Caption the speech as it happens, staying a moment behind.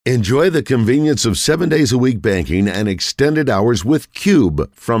Enjoy the convenience of 7 days a week banking and extended hours with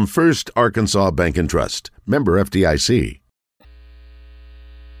Cube from First Arkansas Bank and Trust. Member FDIC. You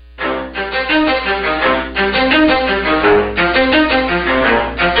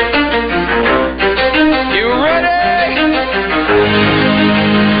ready?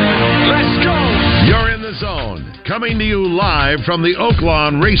 Let's go. You're in the zone. Coming to you live from the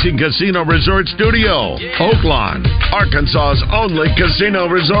Oaklawn Racing Casino Resort Studio. Oaklawn, Arkansas's only casino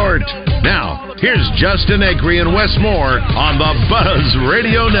resort. Now, here's Justin Acree and Wes Moore on the Buzz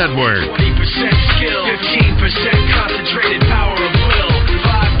Radio Network. 20% skill, 15% concentrated power of will,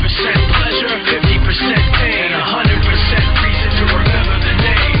 5% pleasure, 50% pain, 100% reason to remember the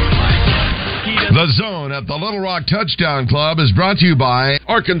name. The Zone at the Little Rock Touchdown Club is brought to you by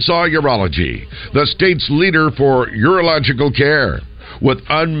Arkansas Urology, the state's leader for urological care. With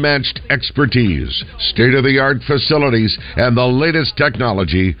unmatched expertise, state-of-the-art facilities, and the latest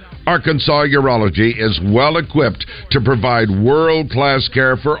technology, Arkansas Urology is well-equipped to provide world-class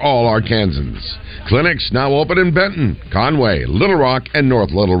care for all Arkansans. Clinics now open in Benton, Conway, Little Rock, and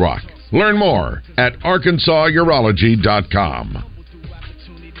North Little Rock. Learn more at arkansasurology.com.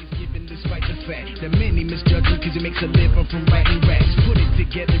 That many misjudge him because he makes a living from writing raps. Put it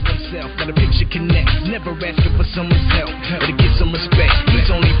together himself, got a picture connects. Never asking for someone's help, but to get some respect.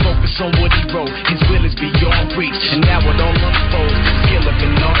 He's only focused on what he wrote. His will is beyond reach, and now it all unfolds. The skill of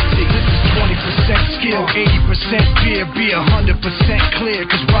an artist. This is 20% skill, 80% fear. Be 100% clear,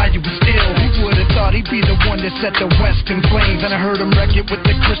 cause Ryu was ill. Who would have thought he'd be the one that set the West in flames? And I heard him wreck it with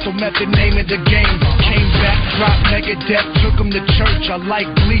the crystal method, name of the game. Came back, dropped Megadeth, took him to church. I like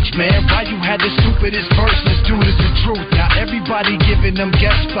Bleach, man. Ryu had the stupidest verse, this dude is the truth. Now everybody giving them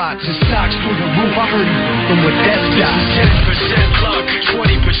guest spots and stocks through the roof. I heard him with that stock. 10% luck,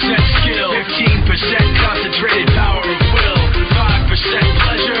 20% skill, 15% concentrated power of will, 5%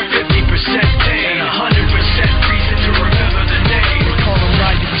 pleasure, 50% pain, 100% reason to remember the name. They call him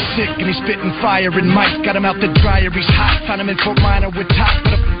Ryu, he's sick and he's spitting fire. And Mike got him out the dryer, he's hot. Found him in Fort Minor with top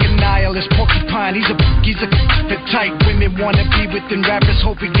for the fucking nihilist porcupine. He's a the type women wanna be within rappers.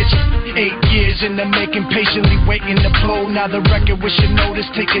 Hope he gets 8 years in the making, patiently waiting to blow. Now the record with your notice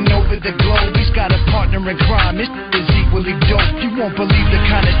taking over the globe. He's got a partner in crime, his is equally dope. You won't believe the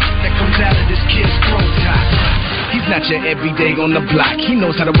kind of that comes out of this kid's throat. He's not your everyday on the block. He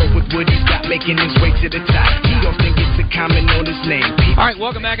knows how to work with what he's got, making his way to the top. He often gets a comment on his name. All right,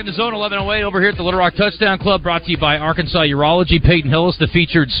 welcome back in the Zone. 11:08 over here at the Little Rock Touchdown Club, brought to you by Arkansas Urology. Peyton Hillis, the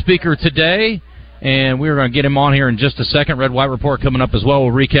featured speaker today. And we're going to get him on here in just a second. Red White Report coming up as well.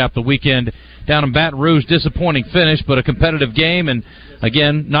 We'll recap the weekend down in Baton Rouge. Disappointing finish, but a competitive game. And,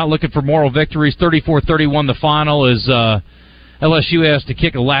 again, not looking for moral victories. 34-31 the final is LSU has to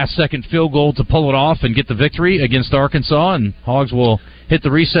kick a last-second field goal to pull it off and get the victory against Arkansas. And Hogs will hit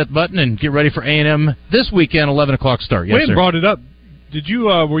the reset button and get ready for A&M this weekend, 11 o'clock start. Yes, Wayne brought it up. Did you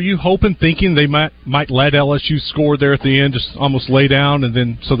were you hoping, thinking they might let LSU score there at the end, just almost lay down, and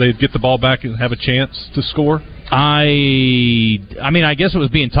then so they'd get the ball back and have a chance to score? I mean, I guess it was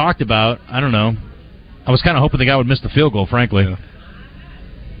being talked about. I don't know. I was kind of hoping the guy would miss the field goal, frankly,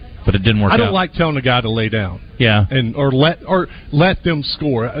 but it didn't work out. I don't like telling a guy to lay down. Yeah, or let them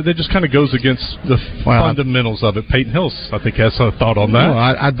score. That just kind of goes against the fundamentals of it. Peyton Hills, I think, has a thought on that. Well,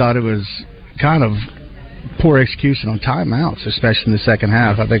 I thought it was kind of poor execution on timeouts, especially in the second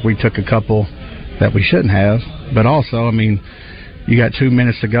half. I think we took a couple that we shouldn't have. But also, I mean, you got 2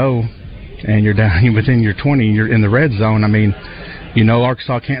 minutes to go, and you're down within your 20. You're in the red zone. I mean, you know,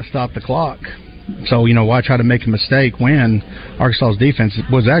 Arkansas can't stop the clock. So, you know, why try to make a mistake when Arkansas's defense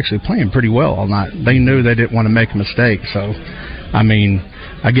was actually playing pretty well all night? They knew they didn't want to make a mistake. So, I mean,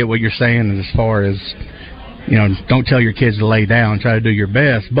 I get what you're saying as far as, you know, don't tell your kids to lay down. Try to do your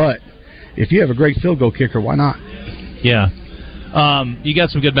best. But if you have a great field goal kicker, why not? Yeah. You got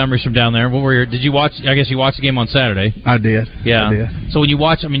some good memories from down there. Did you watch? I guess you watched the game on Saturday. I did. Yeah. I did. So when you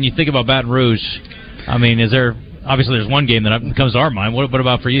watch, I mean, you think about Baton Rouge. I mean, obviously there's one game that comes to our mind. What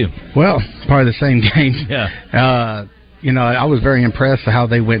about for you? Well, probably the same game. Yeah. You know, I was very impressed with how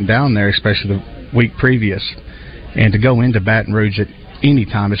they went down there, especially the week previous, and to go into Baton Rouge at any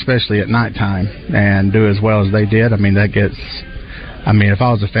time, especially at nighttime, and do as well as they did. I mean, if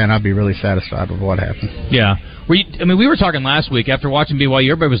I was a fan, I'd be really satisfied with what happened. Yeah. We were talking last week after watching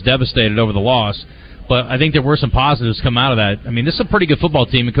BYU. Everybody was devastated over the loss, but I think there were some positives come out of that. I mean, this is a pretty good football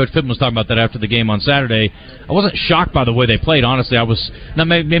team, and Coach Pittman was talking about that after the game on Saturday. I wasn't shocked by the way they played, honestly. I was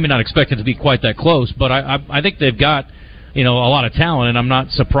maybe not expecting to be quite that close, but I think they've got, you know, a lot of talent, and I'm not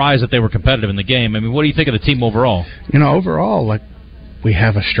surprised that they were competitive in the game. I mean, what do you think of the team overall? You know, overall, like, we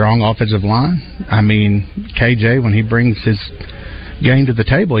have a strong offensive line. I mean, KJ, when he brings his game to the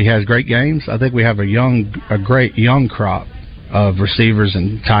table. He has great games. I think we have a great young crop of receivers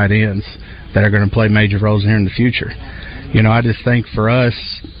and tight ends that are going to play major roles here in the future. I just think for us,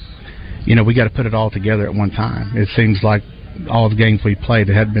 we got to put it all together at one time. It seems like all the games we played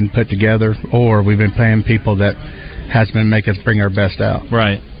had been put together, or we've been playing people that has been make us bring our best out.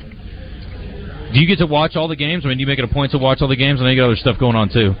 Right. Do you get to watch all the games? I mean, do you make it a point to watch all the games? I know you got other stuff going on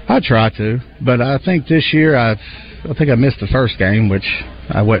too. I try to, but I think this year I think I missed the first game, which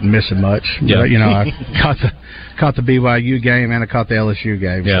I wasn't missing much. Yeah. But, I caught the BYU game and I caught the LSU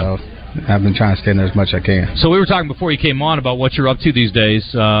game. Yeah. So I've been trying to stay in there as much as I can. So we were talking before you came on about what you're up to these days.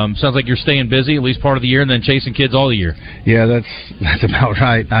 Sounds like you're staying busy at least part of the year and then chasing kids all the year. Yeah, that's about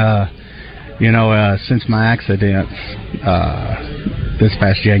right. Since my accident this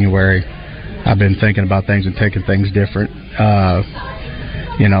past January, I've been thinking about things and taking things different.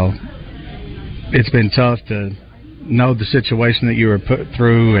 It's been tough to know the situation that you were put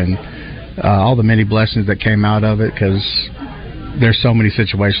through and all the many blessings that came out of it, because there's so many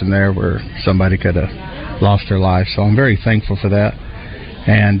situations there where somebody could have lost their life. So I'm very thankful for that.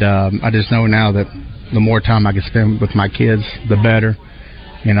 And I just know now that the more time I can spend with my kids, the better.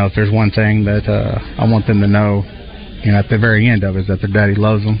 If there's one thing that I want them to know, at the very end of it, is that their daddy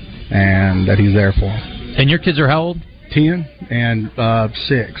loves them and that he's there for them. And your kids are how old? 10 and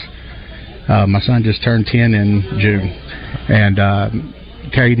 6. My son just turned 10 in June. And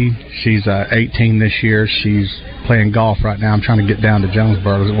Katie, she's 18 this year. She's playing golf right now. I'm trying to get down to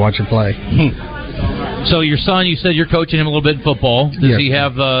Jonesboro to watch her play. So your son, you said you're coaching him a little bit in football. Does yes. he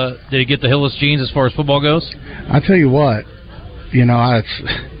have? Did he get the Hillis genes as far as football goes? I tell you what,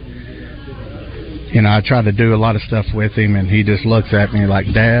 I try to do a lot of stuff with him, and he just looks at me like,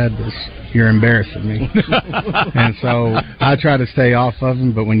 Dad, you're embarrassing me. And so I try to stay off of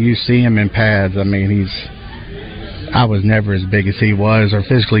him, but when you see him in pads, I mean, I was never as big as he was or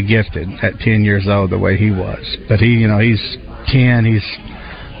physically gifted at 10 years old the way he was. But he's 10, he's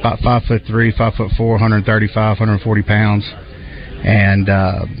about 5'3", 5'4", 135, 140 pounds. And,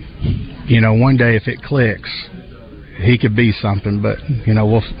 one day if it clicks, he could be something, but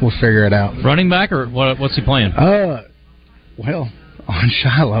we'll figure it out. Running back, or what's he playing? Well, on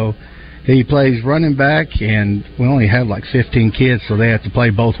Shiloh, he plays running back, and we only have like 15 kids, so they have to play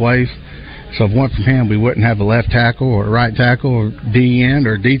both ways. So if one from him, we wouldn't have a left tackle or a right tackle or D end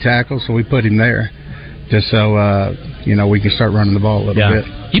or D tackle, so we put him there just so we can start running the ball a little bit.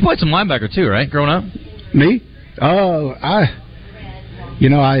 You played some linebacker too, right? Growing up? Me? Oh, I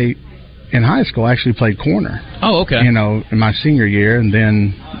in high school I actually played corner. Oh, okay. In my senior year, and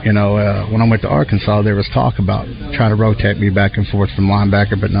then when I went to Arkansas, there was talk about trying to rotate me back and forth from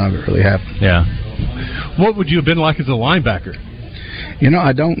linebacker, but none of it really happened. Yeah. What would you have been like as a linebacker?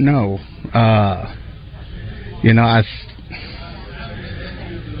 I don't know.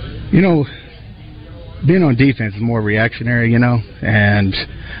 Being on defense is more reactionary, and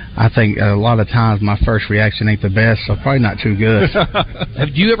I think a lot of times my first reaction ain't the best, so probably not too good. Have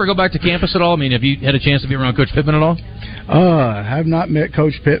you ever go back to campus at all? I mean, have you had a chance to be around Coach Pittman at all? I have not met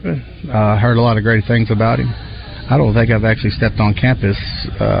Coach Pittman. Heard a lot of great things about him. I don't think I've actually stepped on campus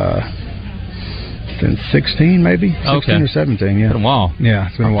since 16, maybe 16 or 17. Yeah, it's been a while. Yeah,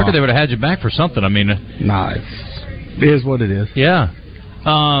 it's been a while. I figured they would have had you back for something. I mean, nah, it is what it is. Yeah.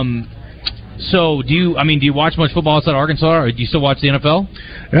 So do you watch much football outside Arkansas, or do you still watch the NFL?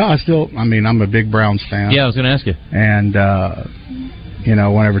 Yeah, I'm a big Browns fan. Yeah, I was going to ask you. And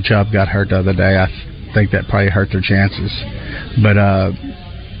whenever Chubb got hurt the other day, I think that probably hurt their chances. But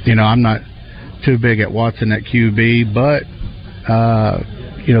I'm not too big at Watson at QB, but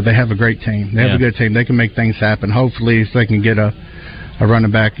they have a great team. They have a good team. They can make things happen. Hopefully, if they can get a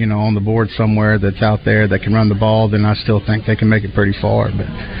running back, on the board somewhere that's out there that can run the ball, then I still think they can make it pretty far. But,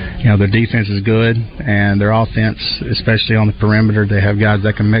 their defense is good, and their offense, especially on the perimeter, they have guys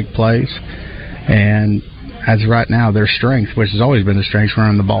that can make plays. And as of right now, their strength, which has always been the strength,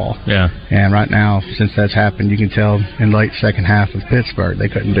 running the ball. Yeah. And right now, since that's happened, you can tell in late second half of Pittsburgh, they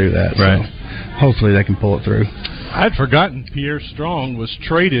couldn't do that. Right. So hopefully they can pull it through. I'd forgotten Pierre Strong was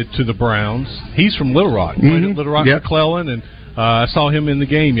traded to the Browns. He's from Little Rock. Played at Little Rock McClellan, and I saw him in the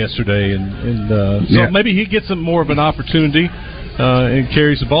game yesterday. So maybe he gets more of an opportunity and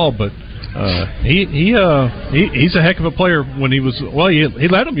carries the ball. But he's a heck of a player. When he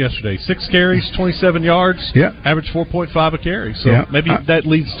led them yesterday. 6 carries, 27 yards. Yeah, average 4.5 a carry. So maybe that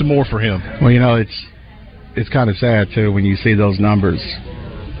leads to more for him. Well, it's kind of sad too when you see those numbers.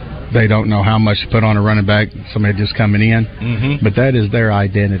 They don't know how much to put on a running back, somebody just coming in. But that is their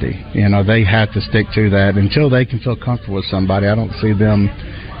identity. They have to stick to that. Until they can feel comfortable with somebody, I don't see them,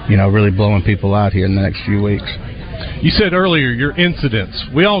 really blowing people out here in the next few weeks. You said earlier your incidents.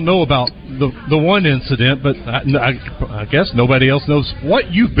 We all know about the one incident, but I guess nobody else knows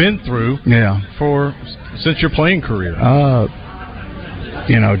what you've been through. Yeah. Since your playing career.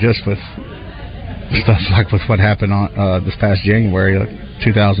 Just with stuff like with what happened on this past January,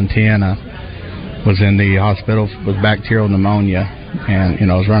 2010. I was in the hospital with bacterial pneumonia,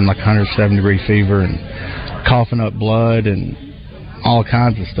 and I was running like 107-degree fever and coughing up blood and all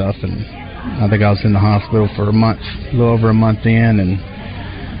kinds of stuff, and I think I was in the hospital for a little over a month in, and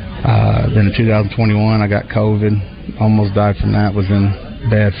then in 2021 I got COVID, almost died from that, was in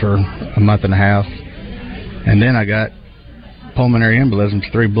bed for a month and a half, and then I got pulmonary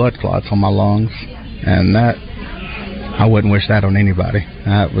embolisms, 3 blood clots on my lungs, and that, I wouldn't wish that on anybody.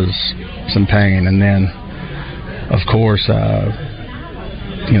 That was some pain, and then, of course,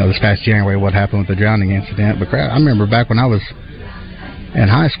 this past January, what happened with the drowning incident, but I remember back when I was in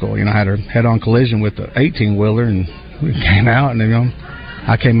high school, I had a head-on collision with the 18-wheeler, and we came out, and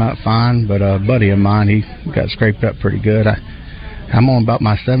I came out fine. But a buddy of mine, he got scraped up pretty good. I'm on about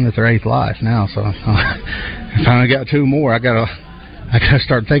my 7th or 8th life now, so if I only got 2 more, I gotta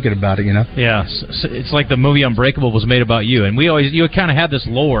start thinking about it. Yeah, so it's like the movie Unbreakable was made about you, and you kind of had this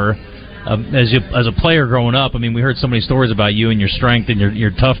lore as a player growing up. I mean, we heard so many stories about you and your strength and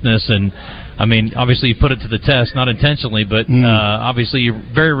your toughness, and I mean, obviously you put it to the test, not intentionally, but obviously you're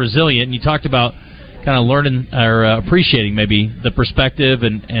very resilient. And you talked about kind of learning or appreciating maybe the perspective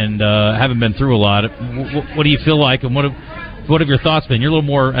and having been through a lot. What do you feel like, and what have your thoughts been? You're a little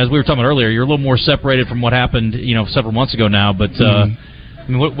more, as we were talking about earlier, you're a little more separated from what happened, several months ago now. But I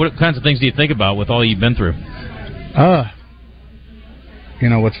mean, what kinds of things do you think about with all you've been through?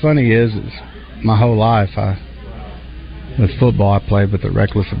 What's funny is my whole life, with football, I played with a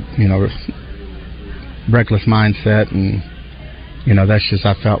reckless mindset, and that's just,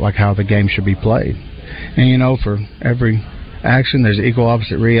 I felt like how the game should be played. And for every action, there's equal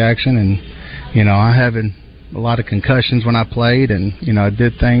opposite reaction, and I had a lot of concussions when I played, and I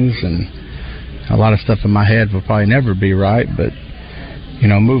did things, and a lot of stuff in my head will probably never be right. But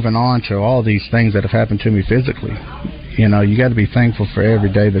moving on to all these things that have happened to me physically, you got to be thankful for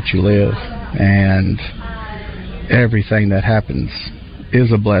every day that you live, and everything that happens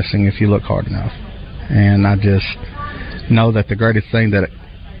is a blessing if you look hard enough. And I just know that the greatest thing that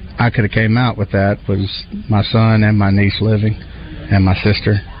I could have came out with that was my son and my niece living, and my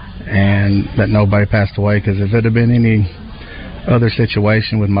sister, and that nobody passed away. Because if it had been any other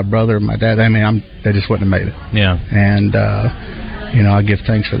situation with my brother or my dad, they just wouldn't have made it. Yeah. And I give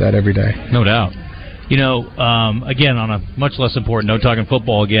thanks for that every day. No doubt. Again, on a much less important note, talking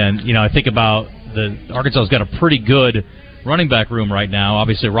football again, I think about Arkansas's got a pretty good running back room right now.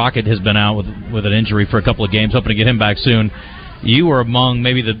 Obviously, Rocket has been out with an injury for a couple of games, hoping to get him back soon. You were among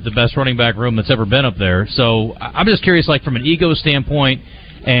maybe the best running back room that's ever been up there. So I'm just curious, like from an ego standpoint,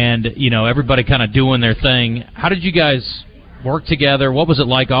 and everybody kind of doing their thing, how did you guys work together? What was it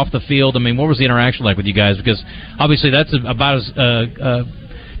like off the field? I mean, what was the interaction like with you guys? Because obviously that's about as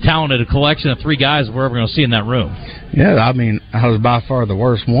talented a collection of 3 guys we're ever going to see in that room. Yeah, I was by far the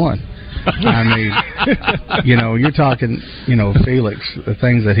worst one. You're talking, Felix, the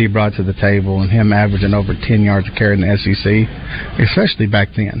things that he brought to the table, and him averaging over 10 yards a carry in the SEC, especially back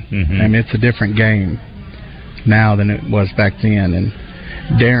then. Mm-hmm. It's a different game now than it was back then. And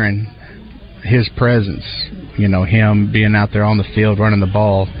Darren, his presence, him being out there on the field running the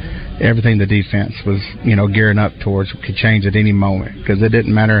ball, everything the defense was, gearing up towards could change at any moment, because it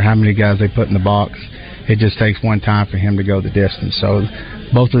didn't matter how many guys they put in the box. It just takes one time for him to go the distance. So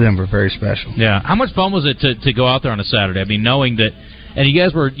both of them were very special. Yeah. How much fun was it to go out there on a Saturday? I mean, knowing that, and you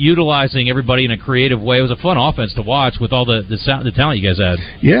guys were utilizing everybody in a creative way. It was a fun offense to watch with all the talent you guys had.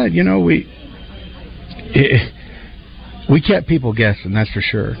 Yeah, we kept people guessing, that's for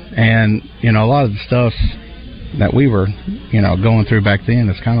sure. And, a lot of the stuff that we were, going through back then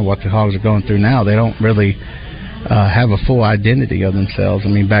is kind of what the Hogs are going through now. They don't really have a full identity of themselves.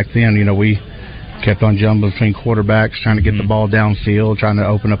 Back then, we kept on jumbling between quarterbacks, trying to get the ball downfield, trying to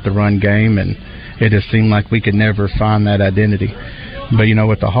open up the run game, and it just seemed like we could never find that identity. But,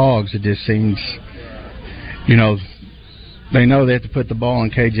 with the Hogs, it just seems, they know they have to put the ball in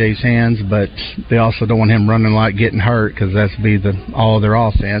KJ's hands, but they also don't want him running like getting hurt, because that's be all of their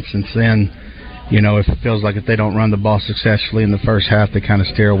offense. And then, if it feels like if they don't run the ball successfully in the first half, they kind of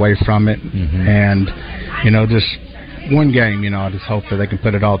steer away from it. Mm-hmm. And, just one game, I just hope that they can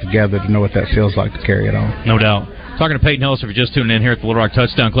put it all together to know what that feels like to carry it on. No doubt. Talking to Peyton Hillis, if you're just tuning in here at the Little Rock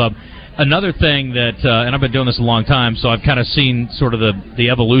Touchdown Club. Another thing that, and I've been doing this a long time, so I've kind of seen sort of the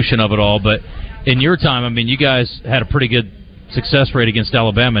evolution of it all, but in your time, you guys had a pretty good success rate against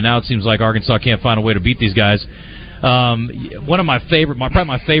Alabama. Now it seems like Arkansas can't find a way to beat these guys. One of my favorite, probably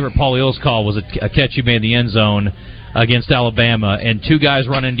my favorite Paul Eels call was a catch you made in the end zone against Alabama, and two guys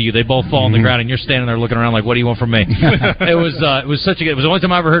run into you. They both fall on the ground, and you're standing there looking around like, "What do you want from me?" It was such a good. It was the only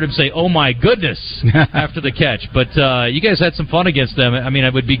time I ever heard him say, "Oh my goodness," after the catch. But you guys had some fun against them. I mean,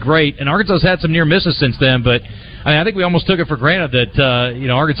 it would be great. And Arkansas's had some near misses since then, but I think we almost took it for granted that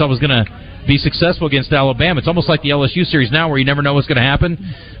Arkansas was going to be successful against Alabama. It's almost like the LSU series now, where you never know what's going to happen.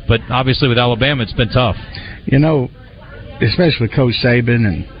 But obviously, with Alabama, it's been tough. Especially with Coach Saban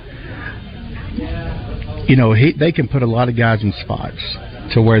and. They can put a lot of guys in spots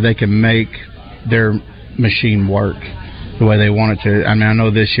to where they can make their machine work the way they want it to. I mean, I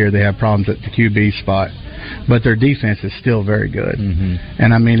know this year they have problems at the QB spot, but their defense is still very good. Mm-hmm.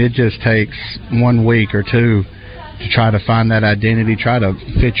 And, I mean, it just takes 1 week or two to try to find that identity, try to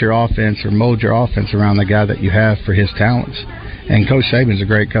fit your offense or mold your offense around the guy that you have for his talents. And Coach Saban's a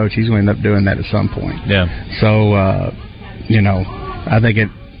great coach. He's going to end up doing that at some point. Yeah. So, I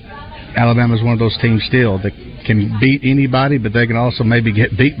think Alabama's one of those teams still that can beat anybody, but they can also maybe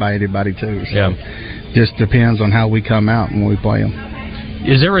get beat by anybody too. So just depends on how we come out when we play them.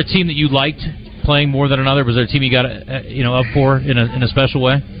 Is there a team that you liked playing more than another? Was there a team you got up for in a special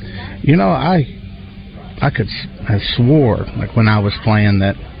way? I swore like when I was playing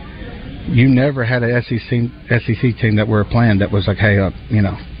that you never had an SEC team that we were playing that was like, hey,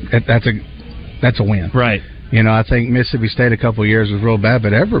 that's a win, right? I think Mississippi State a couple of years was real bad,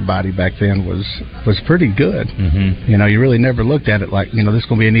 but everybody back then was pretty good. Mm-hmm. You really never looked at it like, this is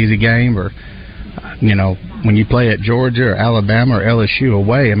going to be an easy game, or, when you play at Georgia or Alabama or LSU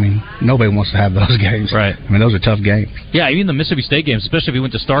away, I mean, nobody wants to have those games. Right. I mean, those are tough games. Yeah, even the Mississippi State games, especially if you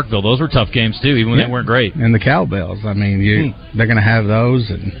went to Starkville, those were tough games too, even when they weren't great. And the Cowbells, I mean, they're going to have those,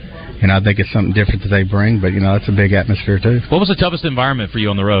 and I think it's something different that they bring, but, it's a big atmosphere too. What was the toughest environment for you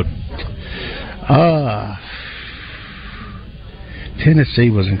on the road? Tennessee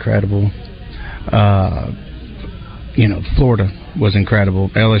was incredible. Florida was incredible.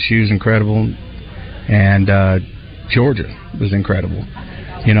 LSU's incredible. And Georgia was incredible.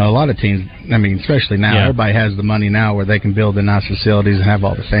 A lot of teams, I mean, especially now, everybody has the money now where they can build the nice facilities and have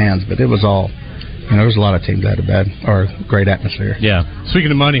all the fans, but it was all, there was a lot of teams that had a bad or great atmosphere. Yeah. Speaking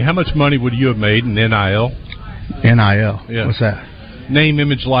of money, how much money would you have made in NIL? NIL? Yeah. What's that? Name,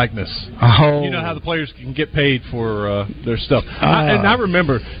 image, likeness. Oh. You know how the players can get paid for their stuff. I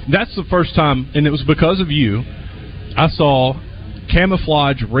remember that's the first time, and it was because of you, I saw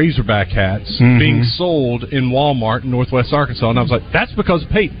camouflage Razorback hats being sold in Walmart in Northwest Arkansas, and I was like, that's because of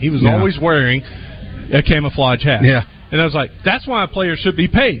Peyton. He was always wearing a camouflage hat. Yeah. And I was like, that's why a player should be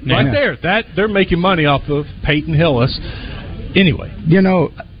paid. Right there. They're making money off of Peyton Hillis. Anyway.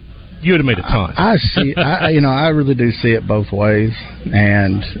 You would have made a ton. I see. I really do see it both ways,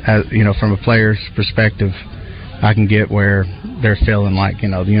 and from a player's perspective, I can get where they're feeling like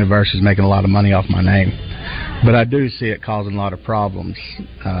the university's making a lot of money off my name, but I do see it causing a lot of problems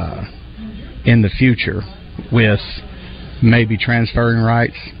in the future with maybe transferring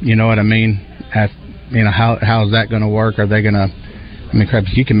rights. You know what I mean? How is that going to work? Are they going to? I mean, crap!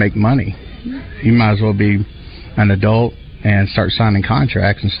 If you can make money, you might as well be an adult and start signing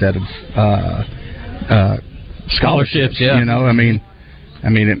contracts instead of scholarships. Yeah, I mean,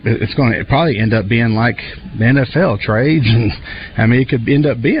 it's going to probably end up being like the NFL trades, and I mean, it could end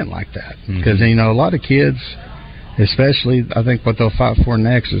up being like that because a lot of kids, especially, I think what they'll fight for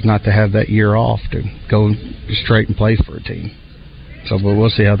next is not to have that year off to go straight and play for a team. So we'll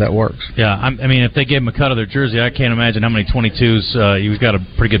see how that works. Yeah, I mean, if they gave them a cut of their jersey, I can't imagine how many 22s. You've got a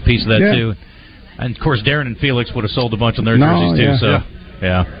pretty good piece of that too. And, of course, Darren and Felix would have sold a bunch on their jerseys, too.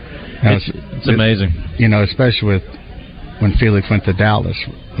 It's amazing. Especially with when Felix went to Dallas,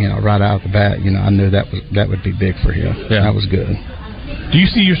 right out of the bat, I knew that would be big for him. Yeah. That was good. Do you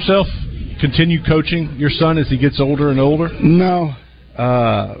see yourself continue coaching your son as he gets older and older? No.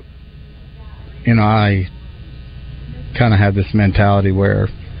 I kind of have this mentality where,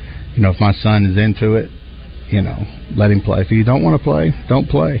 if my son is into it, let him play. If you don't want to play, don't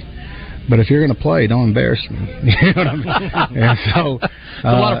play. But if you're going to play, don't embarrass me. You know what I mean? And so, it's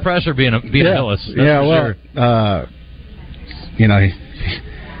a lot of pressure being a Hillis. Sure. I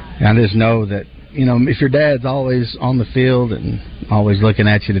just know that if your dad's always on the field and always looking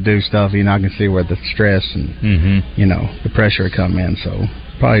at you to do stuff, I can see where the stress and the pressure come in. So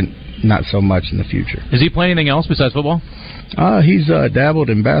probably not so much in the future. Is he playing anything else besides football? He's dabbled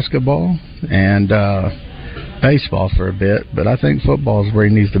in basketball and baseball for a bit, but I think football is where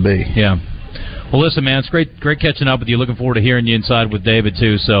he needs to be. Yeah. Well, listen, man, it's great catching up with you. Looking forward to hearing you inside with David,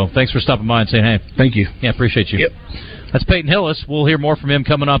 too. So thanks for stopping by and saying hey. Thank you. Yeah, appreciate you. Yep. That's Peyton Hillis. We'll hear more from him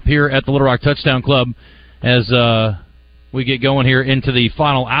coming up here at the Little Rock Touchdown Club as we get going here into the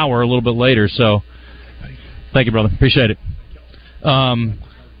final hour a little bit later. So, thank you, brother. Appreciate it.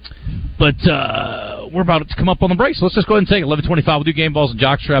 But we're about to come up on the break, so let's just go ahead and take it. 11:25. We'll do game balls and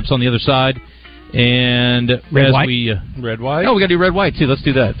jock straps on the other side. And red, white. Red, white. Oh, we got to do red, white, too. Let's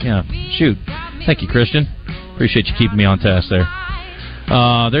do that. Yeah. Shoot. Thank you, Christian. Appreciate you keeping me on task there.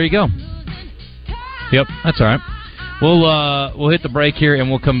 There you go. Yep, that's all right. We'll hit the break here, and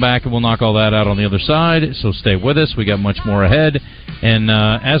we'll come back, and we'll knock all that out on the other side. So stay with us. We got much more ahead. And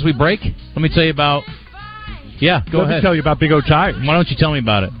as we break, let me tell you about... Yeah, go ahead. Let me tell you about Big O Tires. Why don't you tell me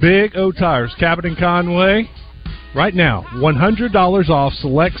about it? Big O Tires, Cabot and Conway. Right now, $100 off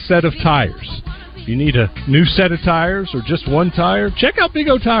select set of tires. If you need a new set of tires or just one tire, check out Big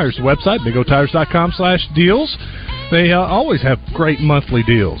O Tires' website, bigotires.com/deals. They always have great monthly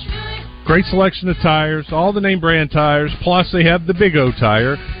deals. Great selection of tires, all the name brand tires, plus they have the Big O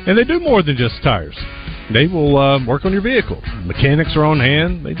Tire, and they do more than just tires. They will work on your vehicle. Mechanics are on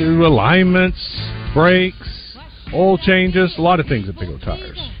hand. They do alignments, brakes, oil changes, a lot of things at Big O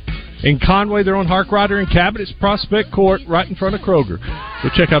Tires. In Conway, they're on Harkrider, and Cabot, it's Prospect Court right in front of Kroger. So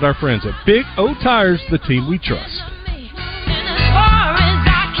check out our friends at Big O Tires, the team we trust.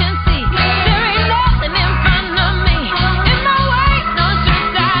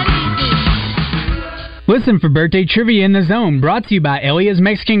 Listen for birthday trivia in the zone, brought to you by Elia's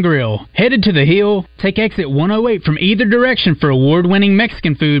Mexican Grill. Headed to the hill, take exit 108 from either direction for award-winning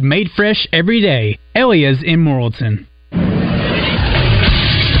Mexican food made fresh every day. Elia's in Morrilton.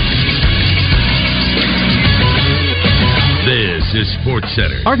 This is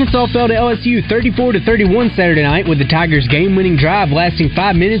SportsCenter. Arkansas fell to LSU 34-31 Saturday night with the Tigers' game-winning drive lasting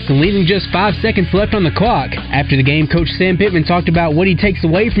 5 minutes and leaving just 5 seconds left on the clock. After the game, Coach Sam Pittman talked about what he takes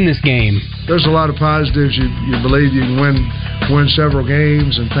away from this game. There's a lot of positives. You believe you can win several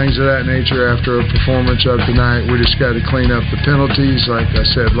games and things of that nature after a performance of tonight. We just got to clean up the penalties, like I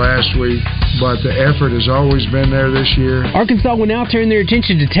said last week. But the effort has always been there this year. Arkansas will now turn their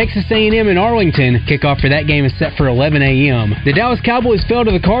attention to Texas A&M in Arlington. Kickoff for that game is set for 11 a.m. The Dallas Cowboys fell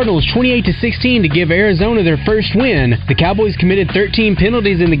to the Cardinals 28-16 to give Arizona their first win. The Cowboys committed 13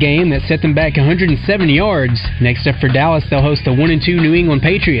 penalties in the game that set them back 170 yards. Next up for Dallas, they'll host the 1-2 New England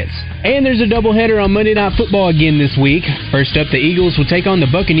Patriots. And there's a doubleheader on Monday Night Football again this week. First up, the Eagles will take on the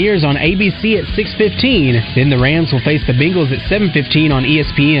Buccaneers on ABC at 6:15. Then the Rams will face the Bengals at 7:15 on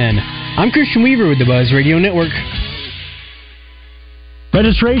ESPN. I'm Christian Weaver with the Buzz Radio Network.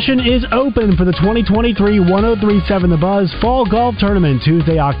 Registration is open for the 2023 1037 The Buzz Fall Golf Tournament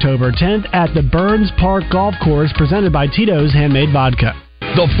Tuesday, October 10th at the Burns Park Golf Course, presented by Tito's Handmade Vodka.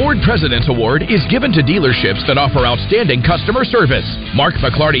 The Ford President's Award is given to dealerships that offer outstanding customer service. Mark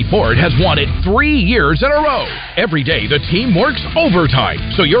McClarty Ford has won it 3 years in a row. Every day, the team works overtime,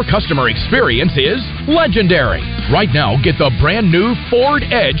 so your customer experience is legendary. Right now, get the brand new Ford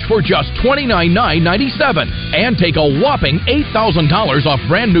Edge for just $29,997 and take a whopping $8,000 off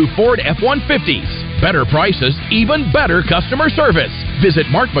brand new Ford F-150s. Better prices, even better customer service. Visit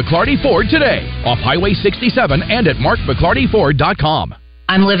Mark McClarty Ford today, off Highway 67 and at markmclartyford.com.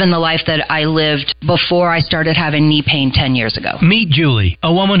 I'm living the life that I lived before I started having knee pain 10 years ago. Meet Julie,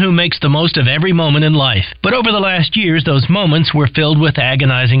 a woman who makes the most of every moment in life. But over the last years, those moments were filled with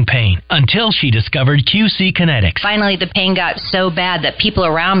agonizing pain until she discovered QC Kinetics. Finally, the pain got so bad that people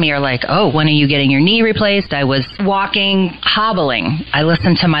around me are like, oh, when are you getting your knee replaced? I was walking, hobbling. I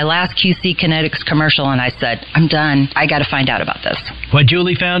listened to my last QC Kinetics commercial and I said, I'm done. I got to find out about this. What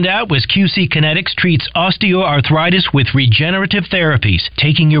Julie found out was QC Kinetics treats osteoarthritis with regenerative therapies,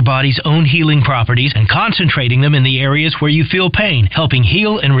 taking your body's own healing properties and concentrating them in the areas where you feel pain, helping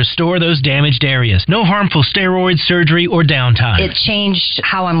heal and restore those damaged areas. No harmful steroids, surgery, or downtime. It changed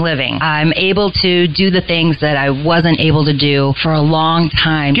how I'm living. I'm able to do the things that I wasn't able to do for a long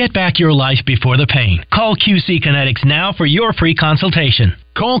time. Get back your life before the pain. Call QC Kinetics now for your free consultation.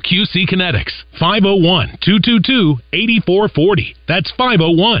 Call QC Kinetics, 501-222-8440. That's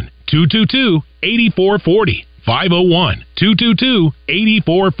 501-222-8440.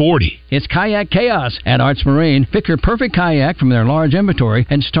 501-222-8440. It's Kayak Chaos at Arts Marine. Pick your perfect kayak from their large inventory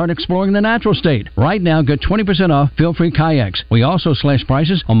and start exploring the natural state. Right now, get 20% off feel-free kayaks. We also slash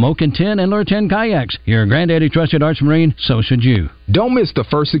prices on Moken 10 and Lure 10 kayaks. Your granddaddy trusted Arts Marine, so should you. Don't miss the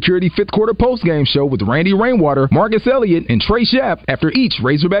First Security fifth quarter postgame show with Randy Rainwater, Marcus Elliott, and Trey Schapp after each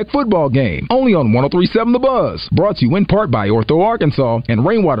Razorback football game. Only on 103.7 The Buzz. Brought to you in part by Ortho Arkansas and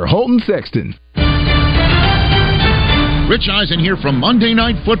Rainwater Holton Sexton. Rich Eisen here from Monday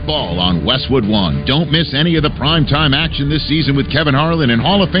Night Football on Westwood One. Don't miss any of the primetime action this season with Kevin Harlan and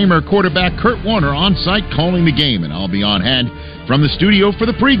Hall of Famer quarterback Kurt Warner on site calling the game, and I'll be on hand for from the studio for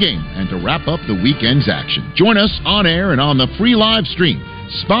the pregame and to wrap up the weekend's action. Join us on air and on the free live stream,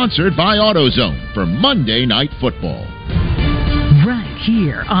 sponsored by AutoZone for Monday Night Football. Right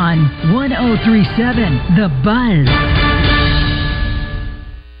here on 103.7 The Buzz.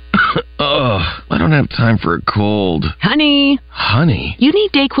 Ugh, I don't have time for a cold. Honey. Honey? You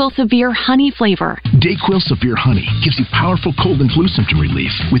need DayQuil Severe Honey flavor. DayQuil Severe Honey gives you powerful cold and flu symptom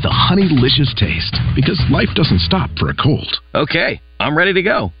relief with a honey-licious taste. Because life doesn't stop for a cold. Okay, I'm ready to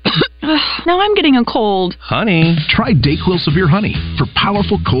go. Now I'm getting a cold. Honey. Try DayQuil Severe Honey for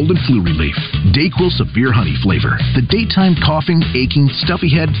powerful cold and flu relief. DayQuil Severe Honey flavor. The daytime coughing, aching, stuffy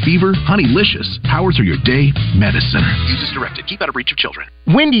head, fever, honey-licious. Power through your day medicine. Use as directed. Keep out of reach of children.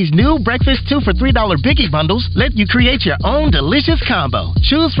 Wendy's new breakfast 2 for $3 Biggie bundles let you create your own delicious combo.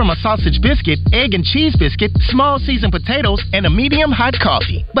 Choose from a sausage biscuit, egg and cheese biscuit, small seasoned potatoes, and a medium hot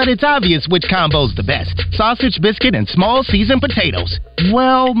coffee. But it's obvious which combo's the best. Sausage biscuit and small seasoned potatoes.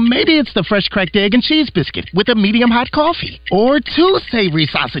 Well, maybe it's the fresh cracked egg and cheese biscuit with a medium hot coffee. Or 2 savory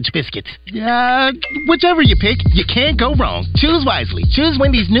sausage biscuits. Whichever you pick, you can't go wrong. Choose wisely. Choose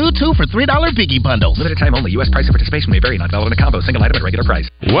Wendy's new 2 for $3 Biggie bundles. Limited time only. U.S. price and participation may vary. Not valid in a combo. Single item at regular price.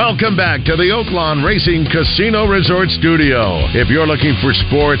 Welcome back to the Oaklawn Racing Casino Resort Studio. If you're looking for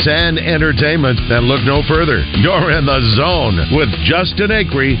sports and entertainment, then look no further. You're in the zone with Justin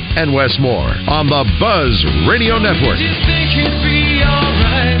Acree and Wes Moore on the Buzz Radio Network.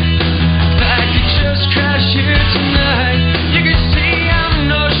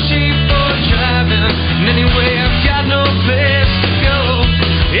 Anyway, I've got no place to go.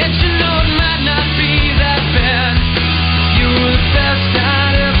 It's you know it might not be that bad. You were the best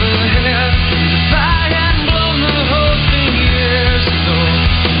I'd ever had. If I hadn't blown the whole thing years ago,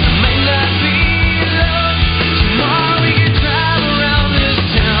 it may not be love. Tomorrow we can drive around this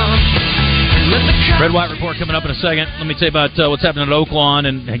town and let the Red White Report coming up in a second. Let me tell you about what's happening at Oaklawn.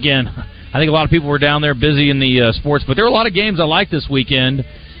 And again, I think a lot of people were down there busy in the sports, but there were a lot of games I liked this weekend.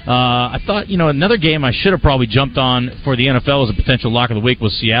 I thought, another game I should have probably jumped on for the NFL as a potential lock of the week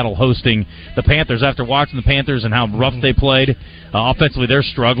was Seattle hosting the Panthers. After watching the Panthers and how rough they played, offensively they're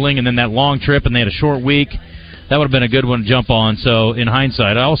struggling, and then that long trip and they had a short week. That would have been a good one to jump on. So in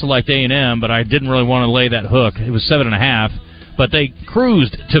hindsight, I also liked A&M, but I didn't really want to lay that hook. It was 7.5, but they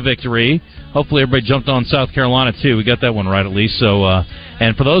cruised to victory. Hopefully everybody jumped on South Carolina too. We got that one right at least. So,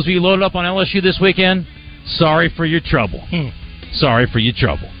 and for those of you loaded up on LSU this weekend, sorry for your trouble. Sorry for your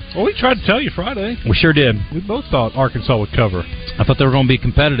trouble. Well, we tried to tell you Friday. We sure did. We both thought Arkansas would cover. I thought they were going to be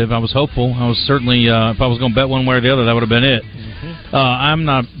competitive. I was hopeful. I was certainly, if I was going to bet one way or the other, that would have been it. I'm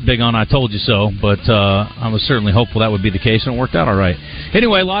not big on I told you so, but I was certainly hopeful that would be the case, and it worked out all right.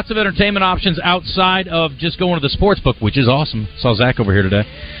 Anyway, lots of entertainment options outside of just going to the sports book, which is awesome. Saw Zach over here today.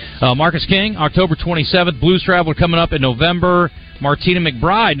 Marcus King, October 27th. Blues Traveler coming up in November. Martina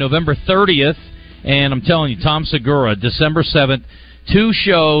McBride, November 30th. And I'm telling you, Tom Segura, December 7th. 2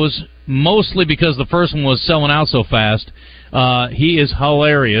 shows, mostly because the first one was selling out so fast. He is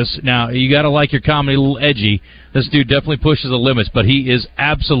hilarious. Now, you got to like your comedy a little edgy. This dude definitely pushes the limits, but he is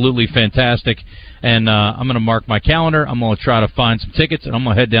absolutely fantastic. And I'm going to mark my calendar. I'm going to try to find some tickets, and I'm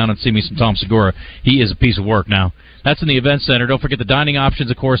going to head down and see me some Tom Segura. He is a piece of work now. That's in the event center. Don't forget the dining options,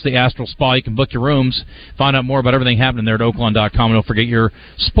 of course, the Astral Spa. You can book your rooms. Find out more about everything happening there at Oaklawn.com. And don't forget your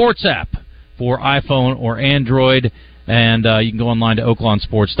sports app for iPhone or Android. And you can go online to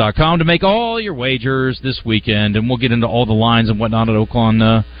oaklawnsports.com to make all your wagers this weekend. And we'll get into all the lines and whatnot at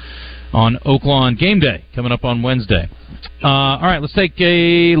Oaklawn on Oaklawn Game Day coming up on Wednesday. All right, let's take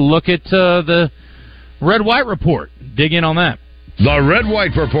a look at the Red White Report. Dig in on that. The Red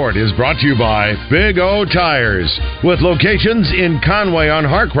White Report is brought to you by Big O Tires, with locations in Conway on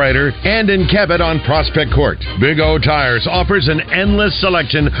Harkrider and in Cabot on Prospect Court. Big O Tires offers an endless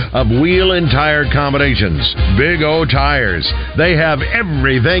selection of wheel and tire combinations. Big O Tires, they have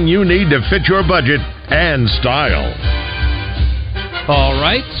everything you need to fit your budget and style. All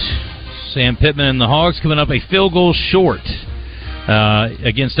right, Sam Pittman and the Hogs coming up a field goal short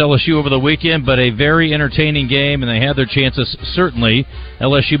against LSU over the weekend, but a very entertaining game, and they had their chances, certainly.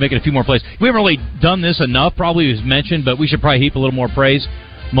 LSU making a few more plays. We haven't really done this enough, probably was mentioned, but we should probably heap a little more praise.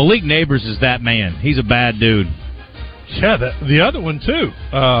 Malik Neighbors is that man. He's a bad dude. Yeah, the other one, too.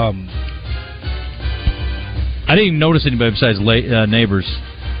 I didn't even notice anybody besides Neighbors.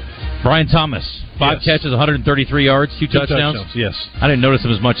 Brian Thomas, 5 catches, 133 yards, 2 touchdowns. Yes. I didn't notice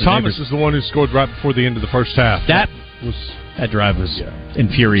him as much as Thomas Neighbors. is the one who scored right before the end of the first half. That drive was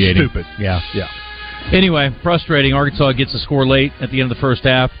infuriating. Stupid. Yeah. Anyway, frustrating. Arkansas gets a score late at the end of the first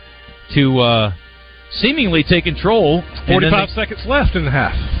half to seemingly take control. 45 seconds left in the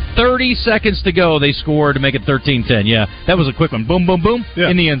half. 30 seconds to go, they scored to make it 13-10. Yeah, that was a quick one. Boom, boom, boom,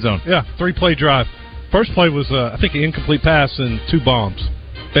 in the end zone. Yeah, 3-play drive. First play was, I think, an incomplete pass and 2 bombs.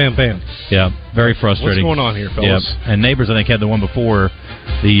 Bam, bam. Yeah, very frustrating. What's going on here, fellas? Yeah. And Neighbors, I think, had the one before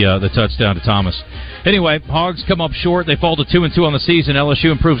the touchdown to Thomas. Anyway, Hogs come up short. They fall to 2-2 on the season.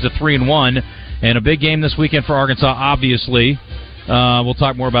 LSU improves to 3-1. And a big game this weekend for Arkansas, obviously. We'll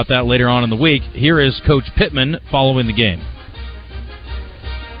talk more about that later on in the week. Here is Coach Pittman following the game.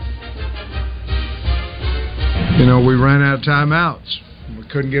 We ran out of timeouts. We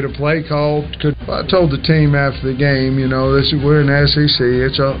couldn't get a play called. I told the team after the game, we're in the SEC.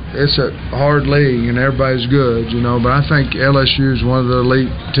 It's a hard league, and everybody's good, But I think LSU is one of the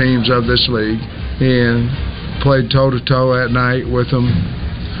elite teams of this league, and played toe-to-toe at night with them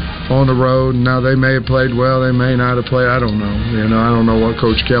on the road. Now, they may have played well. They may not have played. I don't know. I don't know what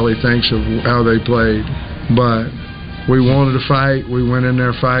Coach Kelly thinks of how they played. But we wanted to fight. We went in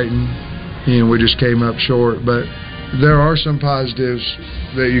there fighting, and we just came up short. But there are some positives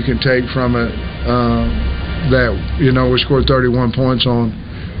that you can take from it. We scored 31 points on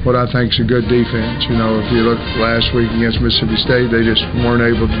what I think is a good defense. If you look last week against Mississippi State, they just weren't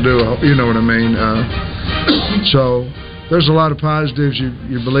able to do it. You know what I mean? So there's a lot of positives.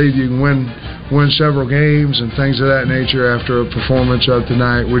 You believe you can win several games and things of that nature after a performance of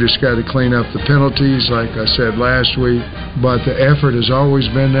tonight. We just got to clean up the penalties, like I said last week. But the effort has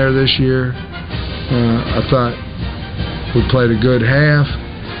always been there this year. I thought we played a good half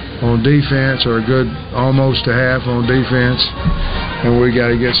on defense, or a good almost a half on defense, and we got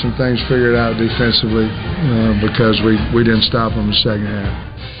to get some things figured out defensively because we didn't stop them in the second half.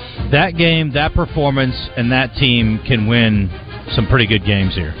 That game, that performance, and that team can win some pretty good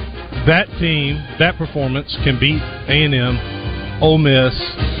games here. That team, that performance can beat A&M, Ole Miss,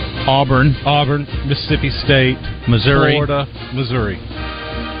 Auburn, Mississippi State, Missouri, Florida, Missouri.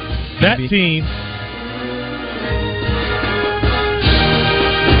 That team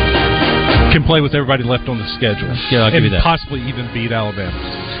can play with everybody left on the schedule. Yeah, I'll give you that. Possibly even beat Alabama.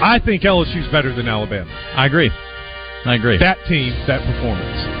 I think LSU's better than Alabama. I agree. That team, that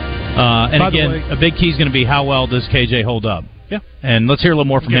performance. And by again, a big key is going to be how well does KJ hold up. Yeah. And let's hear a little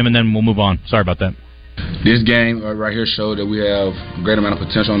more from him, and then we'll move on. Sorry about that. This game right here showed that we have a great amount of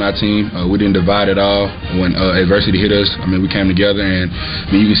potential on our team. We didn't divide at all when adversity hit us. We came together, and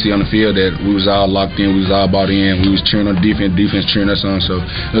you can see on the field that we was all locked in. We was all bought in. We was cheering on defense cheering us on. So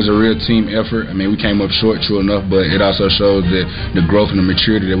it was a real team effort. We came up short, true enough, but it also shows that the growth and the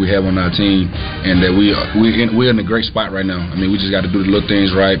maturity that we have on our team, and that we're in a great spot right now. We just got to do the little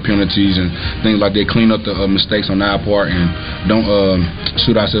things right, penalties and things like that, clean up the mistakes on our part, and don't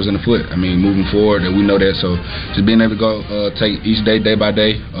shoot ourselves in the foot. Moving forward, that we know that. So just being able to go take each day by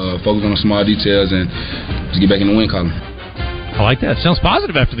day, focus on the small details, and just get back in the win column. I like that. Sounds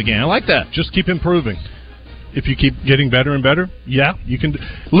positive after the game. I like that. Just keep improving. If you keep getting better and better, yeah, you can.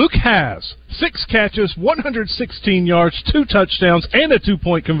 Luke has 6 catches, 116 yards, 2 touchdowns, and a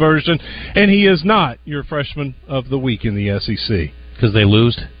 2-point conversion, and he is not your freshman of the week in the SEC. Because they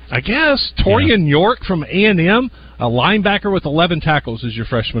lose? I guess. Torian York from A&M, a linebacker with 11 tackles, is your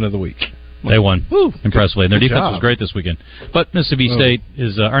freshman of the week. They won. Woo. Impressively. And their Good defense job. was great this weekend. But Mississippi State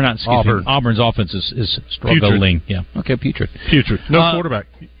is, Auburn's offense is struggling. Putrid. Yeah. Okay, putrid. No quarterback.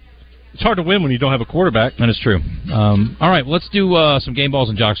 It's hard to win when you don't have a quarterback. That is true. All right, let's do some game balls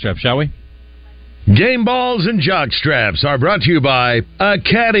and jockstraps, shall we? Game balls and jockstraps are brought to you by A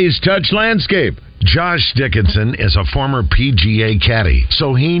Caddy's Touch Landscape. Josh Dickinson is a former PGA caddy,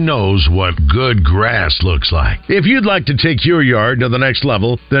 so he knows what good grass looks like. If you'd like to take your yard to the next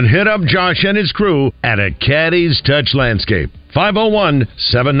level, then hit up Josh and his crew at A Caddy's Touch Landscape.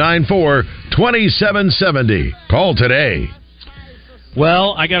 501-794-2770. Call today.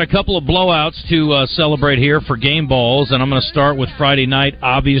 Well, I got a couple of blowouts to celebrate here for game balls, and I'm going to start with Friday night,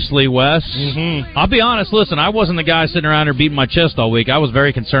 obviously, Wes. Mm-hmm. I'll be honest, listen, I wasn't the guy sitting around here beating my chest all week. I was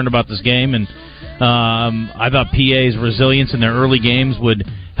very concerned about this game, and I thought PA's resilience in their early games would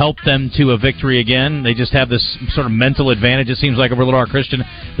help them to a victory again. They just have this sort of mental advantage, it seems like, over Little Rock Christian,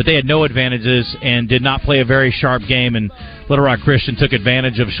 but they had no advantages and did not play a very sharp game, and Little Rock Christian took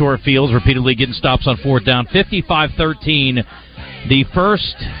advantage of short fields, repeatedly getting stops on fourth down. 55-13. The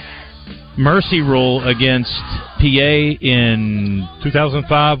first mercy rule against PA in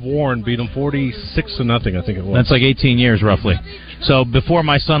 2005, Warren beat them 46-0, I think it was. That's like 18 years, roughly. So before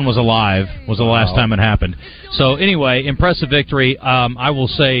my son was alive was the last time it happened. So anyway, impressive victory. I will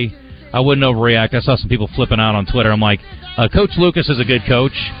say I wouldn't overreact. I saw some people flipping out on Twitter. I'm like, Coach Lucas is a good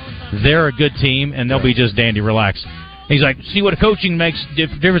coach. They're a good team, and they'll be just dandy relaxed. He's like, see what difference coaching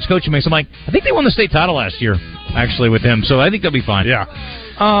makes. I'm like, I think they won the state title last year, actually, with him. So I think they'll be fine. Yeah.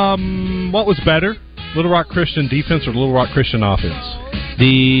 What was better, Little Rock Christian defense or Little Rock Christian offense?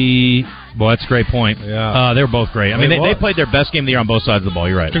 Well, that's a great point. Yeah. They were both great. I mean, they played their best game of the year on both sides of the ball.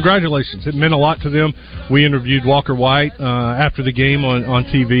 You're right. Congratulations. It meant a lot to them. We interviewed Walker White after the game on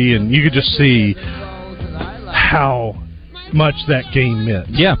TV, and you could just see how much that game meant.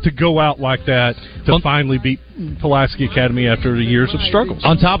 Yeah. To go out like that, to finally beat Pulaski Academy after years of struggles.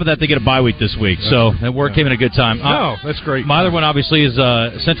 On top of that, they get a bye week this week, so that work came in a good time. No, that's great. My other one, obviously, is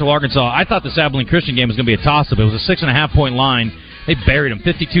Central Arkansas. I thought the Abilene Christian game was going to be a toss-up. It was a 6.5-point line. They buried them,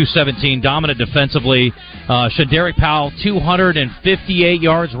 52-17, dominant defensively. Shaderick Powell, 258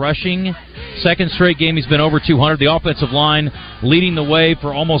 yards rushing. Second straight game he's been over 200. The offensive line leading the way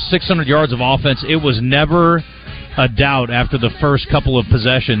for almost 600 yards of offense. It was never a doubt after the first couple of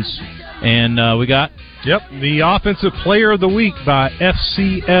possessions. And we got... Yep, the Offensive Player of the Week by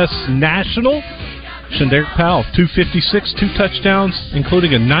FCS National. Shaderick Powell, 256, 2 touchdowns,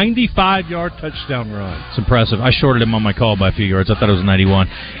 including a 95-yard touchdown run. It's impressive. I shorted him on my call by a few yards. I thought it was a 91.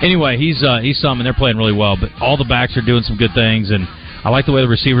 Anyway, he's some, and they're playing really well. But all the backs are doing some good things, and I like the way the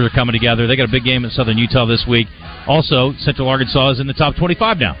receivers are coming together. They got a big game at Southern Utah this week. Also, Central Arkansas is in the top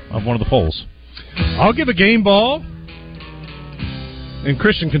 25 now of one of the polls. I'll give a game ball, and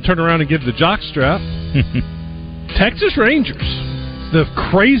Christian can turn around and give the jockstrap. Texas Rangers, the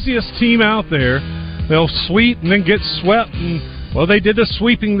craziest team out there. They'll sweep and then get swept. And, well, they did a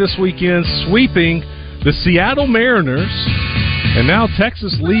sweeping this weekend, sweeping the Seattle Mariners. And now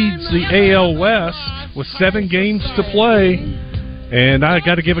Texas leads the AL West with 7 games to play. And I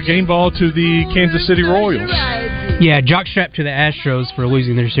got to give a game ball to the Kansas City Royals. Yeah, jockstrap to the Astros for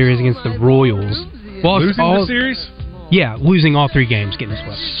losing their series against the Royals. Well, losing the series? Yeah, losing all 3 games, getting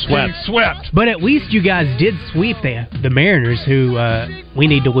swept. But at least you guys did sweep the Mariners, who we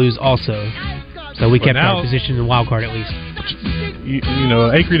need to lose also. So we kept our position in the wild card at least. You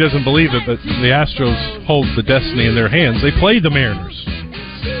know, Acre doesn't believe it, but the Astros hold the destiny in their hands. They play the Mariners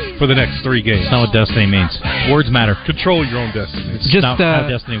for the next 3 games. That's not what destiny means. Words matter. Control your own destiny. It's just not how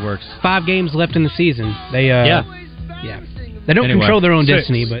destiny works. 5 games left in the season. They They don't control their own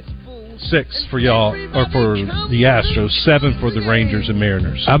destiny, but 6 for y'all, or for the Astros, 7 for the Rangers and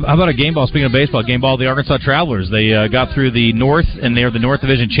Mariners. How about a game ball? Speaking of baseball, game ball, the Arkansas Travelers. They got through the North, and they're the North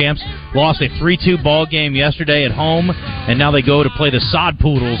Division champs. Lost a 3-2 ball game yesterday at home, and now they go to play the Sod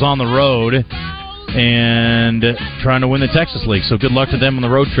Poodles on the road and trying to win the Texas League. So good luck to them on the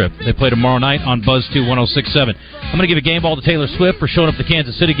road trip. They play tomorrow night on Buzz 2 106.7. I'm going to give a game ball to Taylor Swift for showing up the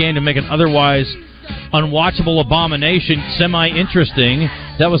Kansas City game to make an otherwise unwatchable abomination semi-interesting.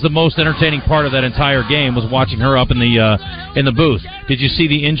 That was the most entertaining part of that entire game, was watching her up in the booth. Did you see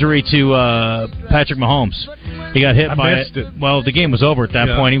the injury to Patrick Mahomes? He got hit by it. Well, the game was over at that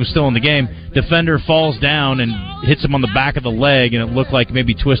point. He was still in the game. Defender falls down and hits him on the back of the leg, and it looked like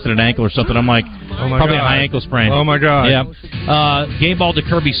maybe twisted an ankle or something. I'm like, probably a high ankle sprain. Oh, my God. Yeah. Game ball to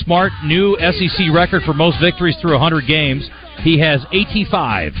Kirby Smart. New SEC record for most victories through 100 games. He has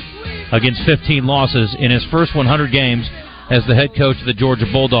 85 against 15 losses in his first 100 games as the head coach of the Georgia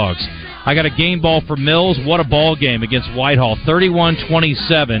Bulldogs. I got a game ball for Mills. What a ball game against Whitehall,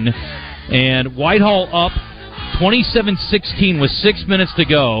 31-27. And Whitehall up 27-16 with 6 minutes to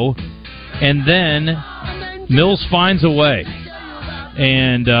go. And then Mills finds a way.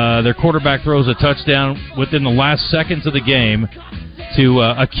 And their quarterback throws a touchdown within the last seconds of the game to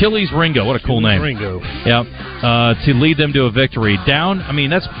Achilles Ringo. What a cool name. Ringo. Yep. To lead them to a victory. Down, I mean,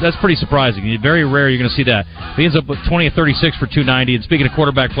 that's pretty surprising. Very rare you're going to see that. He ends up with 20 of 36 for 290. And speaking of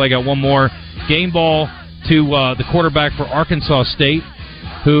quarterback play, got one more. Game ball to the quarterback for Arkansas State,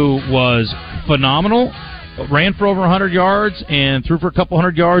 who was phenomenal. Ran for over 100 yards and threw for a couple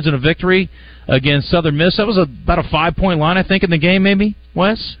hundred yards in a victory against Southern Miss. That was about a 5-point line, I think, in the game, maybe,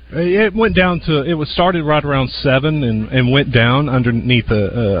 Wes? It went down to, it was started right around 7 and went down underneath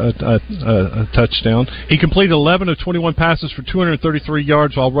a touchdown. He completed 11 of 21 passes for 233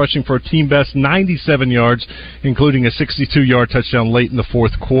 yards while rushing for a team-best 97 yards, including a 62-yard touchdown late in the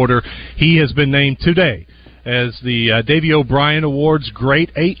fourth quarter. He has been named today as the Davey O'Brien Awards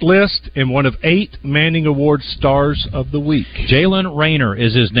Great 8 list and one of 8 Manning Awards Stars of the Week. Jalen Rayner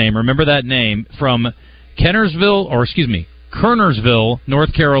is his name. Remember that name, from Kernersville,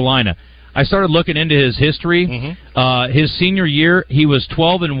 North Carolina. I started looking into his history. His senior year, he was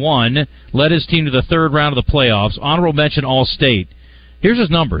 12-1, led his team to the third round of the playoffs. Honorable mention All-State. Here's his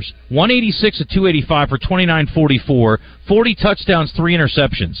numbers. 186 of 285 for 29-44, 40 touchdowns, 3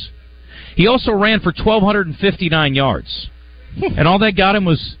 interceptions. He also ran for 1,259 yards. And all that got him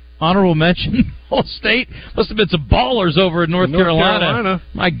was Honorable mention, Ball State must have been some ballers over in North Carolina.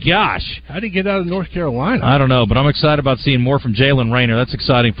 My gosh. How did he get out of North Carolina? I don't know, but I'm excited about seeing more from Jalen Rayner. That's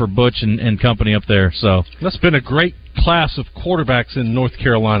exciting for Butch and company up there. So that's been a great class of quarterbacks in North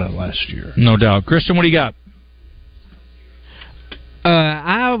Carolina last year. No doubt. Christian, what do you got?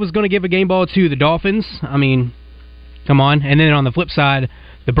 I was going to give a game ball to the Dolphins. I mean, come on. And then on the flip side,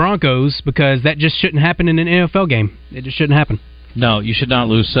 the Broncos, because that just shouldn't happen in an NFL game. It just shouldn't happen. No, you should not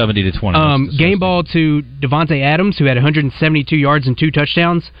lose 70-20. Game ball to Devontae Adams, who had 172 yards and 2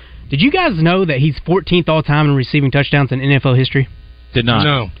 touchdowns. Did you guys know that he's 14th all-time in receiving touchdowns in NFL history? Did not.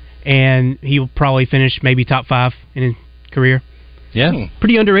 No. And he'll probably finish maybe top 5 in his career. Yeah.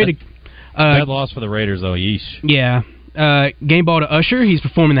 Pretty underrated. Bad loss for the Raiders, though. Yeesh. Yeah. Game ball to Usher. He's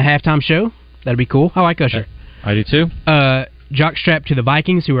performing the halftime show. That'd be cool. I like Usher. I do, too. Jockstrap to the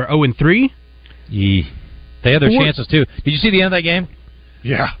Vikings, who are 0-3. Yee. They had their chances, too. Did you see the end of that game?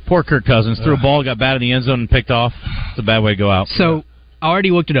 Yeah. Poor Kirk Cousins. Threw a ball, got bad in the end zone, and picked off. It's a bad way to go out. So, I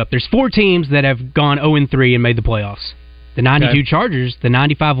already looked it up. There's 4 teams that have gone 0-3 and made the playoffs. The 92 Chargers, the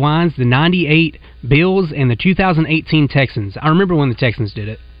 95 Lions, the 98 Bills, and the 2018 Texans. I remember when the Texans did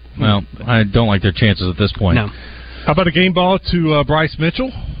it. Well, I don't like their chances at this point. No. How about a game ball to Bryce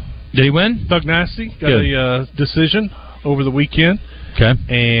Mitchell? Did he win? Doug Nasty got a decision over the weekend. Okay.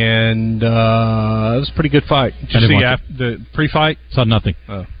 And it was a pretty good fight. Did you see the pre-fight? Saw nothing.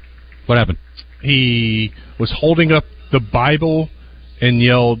 Oh. What happened? He was holding up the Bible and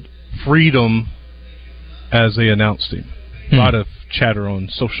yelled freedom as they announced him. A lot of chatter on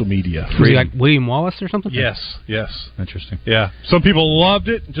social media. Was he like William Wallace or something? Yes. Interesting. Yeah. Some people loved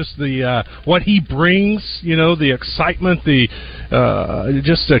it. Just the what he brings, the excitement, the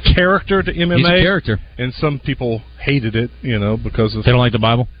just a character to MMA. He's a character. And some people hated it, because of... They don't like the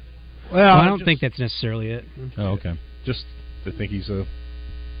Bible? Well, I don't think that's necessarily it. Oh, okay. Just they think he's a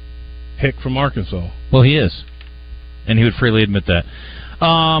hick from Arkansas. Well, he is. And he would freely admit that.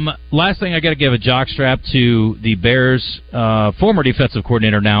 Last thing, I got to give a jockstrap to the Bears' former defensive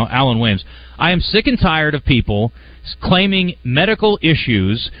coordinator now, Alan Williams. I am sick and tired of people claiming medical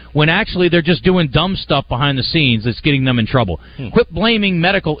issues when actually they're just doing dumb stuff behind the scenes that's getting them in trouble. Quit blaming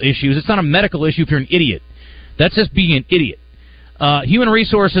medical issues. It's not a medical issue if you're an idiot. That's just being an idiot. Human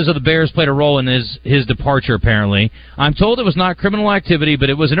resources of the Bears played a role in his departure, apparently. I'm told it was not criminal activity,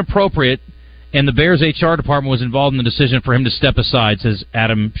 but it was inappropriate. And the Bears' HR department was involved in the decision for him to step aside, says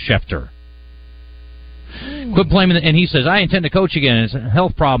Adam Schefter. Quit blaming and he says, I intend to coach again, and it's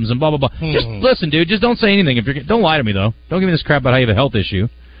health problems and blah, blah, blah. Just listen, dude. Just don't say anything. Don't lie to me, though. Don't give me this crap about how you have a health issue.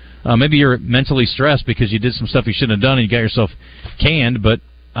 Maybe you're mentally stressed because you did some stuff you shouldn't have done and you got yourself canned, but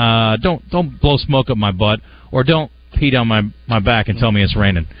don't blow smoke up my butt or don't pee down my back and tell me it's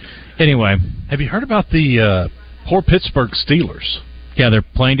raining. Anyway. Have you heard about the poor Pittsburgh Steelers? Yeah, their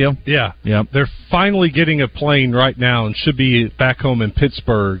plane deal? Yeah. Yep. They're finally getting a plane right now and should be back home in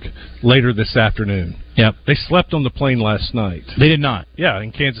Pittsburgh later this afternoon. Yep. They slept on the plane last night. They did not? Yeah,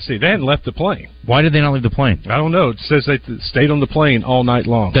 in Kansas City. They hadn't left the plane. Why did they not leave the plane? I don't know. It says they stayed on the plane all night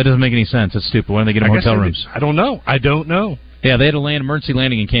long. That doesn't make any sense. That's stupid. Why don't they get them hotel rooms? I don't know. Yeah, they had a emergency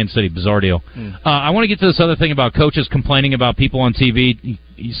landing in Kansas City. Bizarre deal. I want to get to this other thing about coaches complaining about people on TV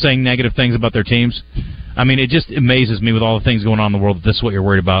saying negative things about their teams. I mean, it just amazes me with all the things going on in the world that this is what you're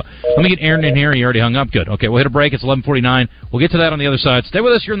worried about. Let me get Aaron in here. He already hung up. Good. Okay, we'll hit a break. It's 11:49. We'll get to that on the other side. Stay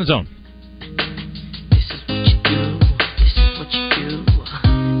with us. You're in the zone.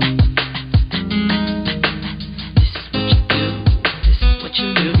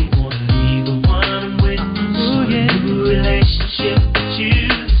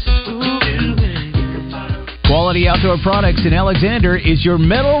 Quality Outdoor Products in Alexander is your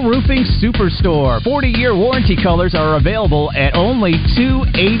metal roofing superstore. 40-year warranty colors are available at only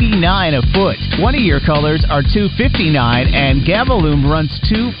 $289 a foot. 20-year colors are $259, and Gavaloom runs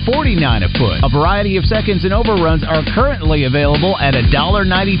 $249 a foot. A variety of seconds and overruns are currently available at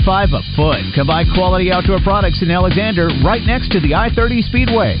 $1.95 a foot. Come by Quality Outdoor Products in Alexander, right next to the I-30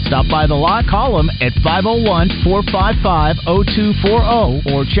 Speedway. Stop by the lot, call them at 501-455-0240,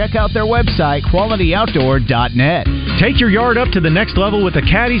 or check out their website, qualityoutdoor.net. Take your yard up to the next level with the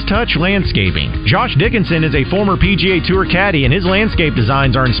Caddy's Touch Landscaping. Josh Dickinson is a former PGA Tour caddy, and his landscape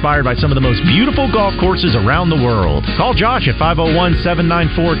designs are inspired by some of the most beautiful golf courses around the world. Call Josh at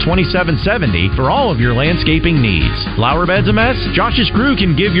 501-794-2770 for all of your landscaping needs. Flower beds a mess? Josh's crew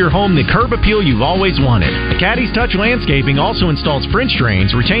can give your home the curb appeal you've always wanted. Caddy's Touch Landscaping also installs French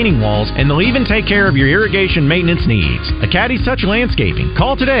drains, retaining walls, and they'll even take care of your irrigation maintenance needs. A Caddy's Touch Landscaping.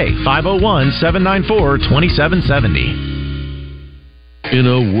 Call today, 501-794-2770. In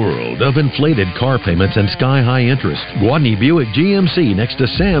a world of inflated car payments and sky-high interest, Gwatney Buick GMC next to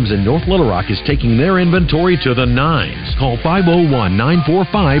Sam's in North Little Rock is taking their inventory to the nines. Call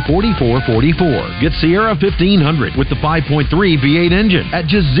 501-945-4444. Get Sierra 1500 with the 5.3 V8 engine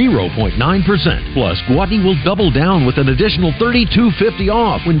at just 0.9%. Plus, Gwatney will double down with an additional $3,250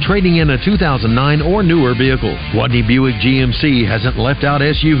 off when trading in a 2009 or newer vehicle. Gwatney Buick GMC hasn't left out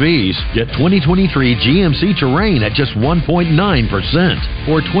SUVs. Get 2023 GMC Terrain at just 1.9%.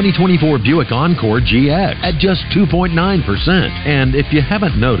 Or 2024 Buick Encore GX at just 2.9%. And if you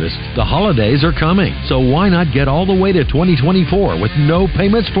haven't noticed, the holidays are coming. So why not get all the way to 2024 with no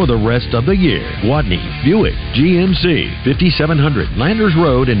payments for the rest of the year? Gwatney Buick GMC, 5700 Landers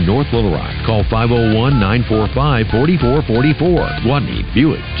Road in North Little Rock. Call 501-945-4444. Gwatney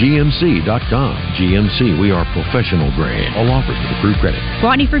Buick GMC.com. GMC, we are professional grade. All offers with approved credit.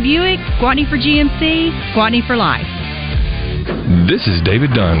 Gwatney for Buick, Gwatney for GMC, Gwatney for life. This is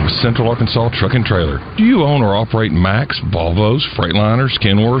David Dunn with Central Arkansas Truck and Trailer. Do you own or operate Max, Volvos, Freightliners,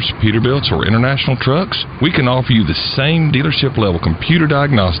 Kenworths, Peterbilts, or international trucks? We can offer you the same dealership-level computer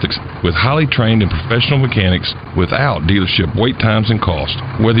diagnostics with highly trained and professional mechanics without dealership wait times and cost.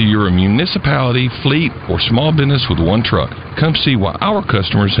 Whether you're a municipality, fleet, or small business with one truck, come see why our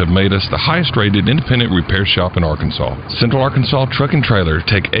customers have made us the highest-rated independent repair shop in Arkansas. Central Arkansas Truck and Trailer.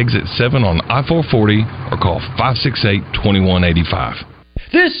 Take exit 7 on I-440 or call 568-2185.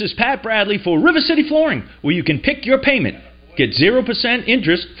 This is Pat Bradley for River City Flooring, where you can pick your payment. Get 0%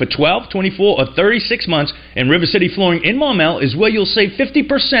 interest for 12, 24, or 36 months, and River City Flooring in Maumelle is where you'll save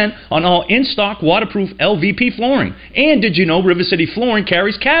 50% on all in-stock waterproof LVP flooring. And did you know River City Flooring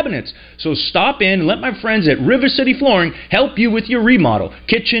carries cabinets? So stop in and let my friends at River City Flooring help you with your remodel.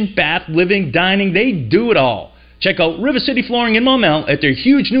 Kitchen, bath, living, dining, they do it all. Check out River City Flooring in Maumelle at their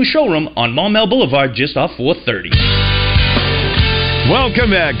huge new showroom on Maumelle Boulevard just off 430. Welcome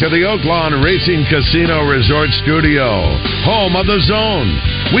back to the Oaklawn Racing Casino Resort Studio, home of the Zone.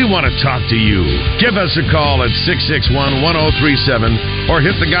 We want to talk to you. Give us a call at 661-1037 or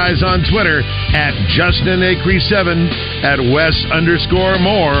hit the guys on Twitter at JustinAcree7, at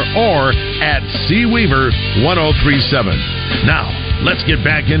Wes_more, or at CWeaver1037. Now, let's get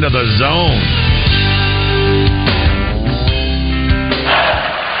back into the Zone.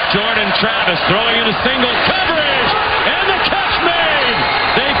 Jordan Travis throwing in a single coverage, and the catch made.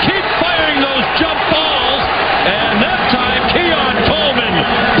 They keep firing those jump balls, and that time Keon Coleman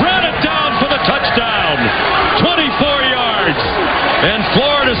brought it down for the touchdown. 24 yards, and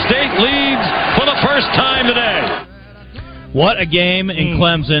Florida State leads for the first time today. What a game in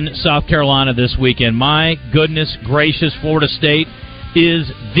Clemson, South Carolina this weekend. My goodness gracious, Florida State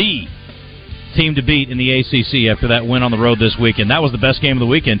is the team to beat in the ACC after that win on the road this weekend. That was the best game of the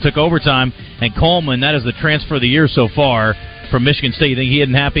weekend. Took overtime, and Coleman, that is the transfer of the year so far from Michigan State. You think he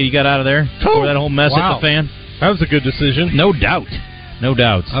isn't happy he got out of there before that whole mess at the fan? That was a good decision. No doubt. No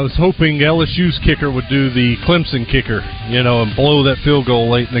doubt. I was hoping LSU's kicker would do the Clemson kicker, and blow that field goal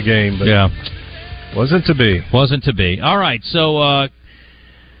late in the game. But wasn't to be. Wasn't to be. All right, so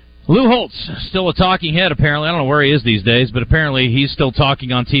Lou Holtz, still a talking head, apparently. I don't know where he is these days, but apparently he's still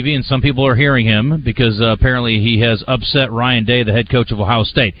talking on TV, and some people are hearing him because apparently he has upset Ryan Day, the head coach of Ohio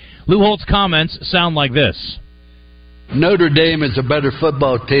State. Lou Holtz's comments sound like this. Notre Dame is a better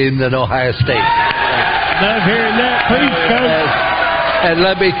football team than Ohio State. Love hearing that. Please, Coach. And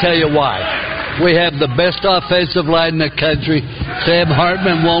let me tell you why. We have the best offensive line in the country. Sam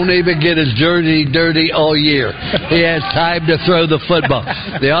Hartman won't even get his jersey dirty all year. He has time to throw the football.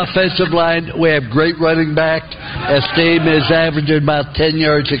 The offensive line, we have great running back. Esteem is averaging about 10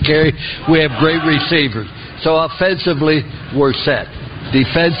 yards a carry. We have great receivers. So offensively, we're set.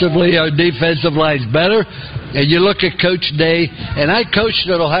 Defensively, our defensive line's better. And you look at Coach Day, and I coached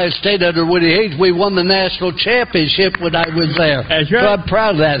at Ohio State under Woody Hayes. We won the national championship when I was there. That's right. So I'm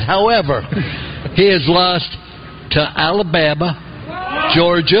proud of that. However, he has lost to Alabama,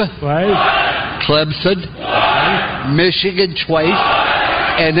 Georgia, Clemson, Michigan twice,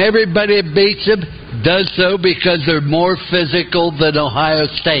 and everybody that beats him does so because they're more physical than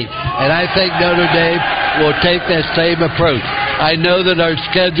Ohio State. And I think Notre Dame will take that same approach. I know that our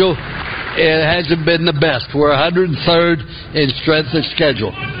schedule, it hasn't been the best. We're 103rd in strength of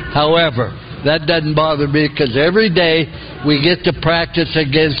schedule. However, that doesn't bother me because every day we get to practice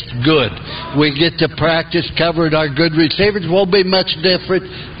against good. We get to practice covering our good receivers. Won't be much different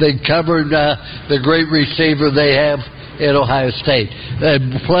than covering the great receiver they have at Ohio State.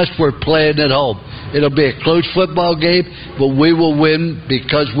 And plus, we're playing at home. It'll be a close football game, but we will win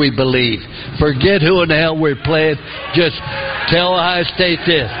because we believe. Forget who in the hell we're playing. Just tell Ohio State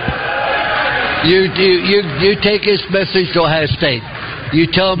this. You take this message to Ohio State. You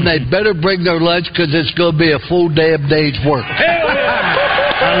tell them they better bring their lunch because it's going to be a full damn day's work.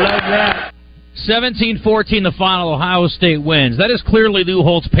 I love that. 17-14 the final. Ohio State wins. That is clearly Lou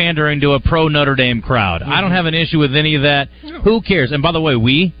Holtz pandering to a pro Notre Dame crowd. I don't have an issue with any of that. Who cares? And by the way,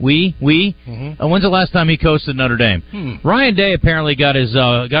 when's the last time he coached at Notre Dame? Ryan Day apparently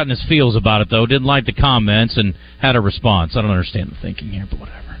gotten his feels about it, though. Didn't like the comments and had a response. I don't understand the thinking here, but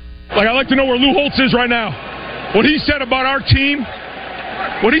whatever. Like, I'd like to know where Lou Holtz is right now. What he said about our team,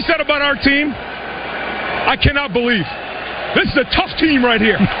 I cannot believe. This is a tough team right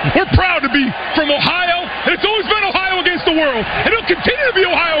here. We're proud to be from Ohio, and it's always been Ohio against the world, and it'll continue to be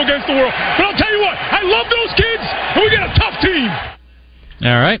Ohio against the world. But I'll tell you what, I love those kids, and we got a tough team.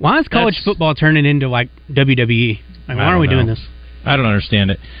 All right. Why is college football turning into like WWE? Why are we doing this? I don't understand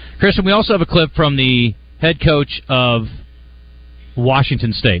it. Christian, we also have a clip from the head coach of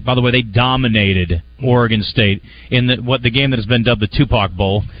Washington State. By the way, they dominated Oregon State in the game that has been dubbed the Tupac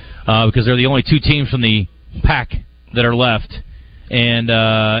Bowl because they're the only two teams from the Pac that are left, and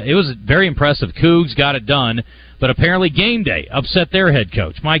it was very impressive. Cougs got it done, but apparently Game Day upset their head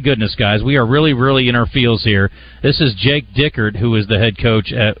coach. My goodness, guys, we are really, really in our feels here. This is Jake Dickert, who is the head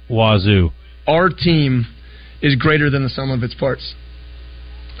coach at Wazoo. Our team is greater than the sum of its parts.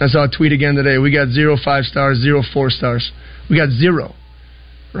 I saw a tweet again today. We got 0 5 stars, 0 4 stars. We got 0,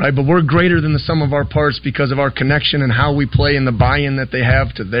 right? But we're greater than the sum of our parts because of our connection and how we play and the buy-in that they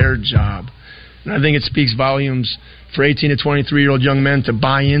have to their job. And I think it speaks volumes for 18 to 23-year-old young men to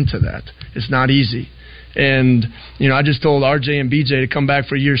buy into that. It's not easy. And, I just told RJ and BJ to come back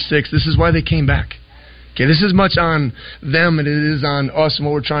for year 6. This is why they came back. Okay, this is much on them and it is on us and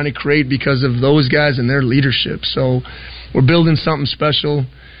what we're trying to create because of those guys and their leadership. So we're building something special.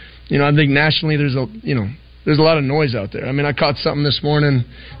 I think nationally there's a lot of noise out there. I mean, I caught something this morning,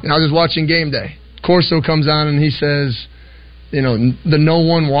 and I was just watching Game Day. Corso comes on and he says, the No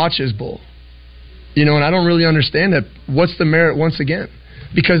One Watches Bowl. And I don't really understand that. What's the merit once again?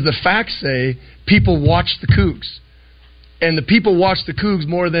 Because the facts say people watch the Cougs. And the people watch the Cougs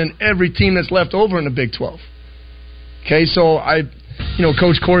more than every team that's left over in the Big 12. Okay, so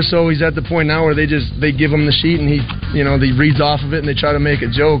Coach Corso, he's at the point now where they give him the sheet and he reads off of it and they try to make a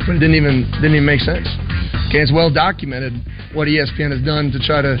joke, but it didn't even make sense. Okay, it's well documented what ESPN has done to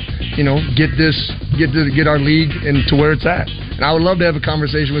try to, get our league into where it's at. And I would love to have a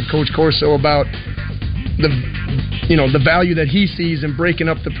conversation with Coach Corso about the value that he sees in breaking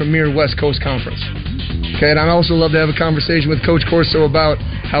up the premier West Coast Conference. Okay, and I'd also love to have a conversation with Coach Corso about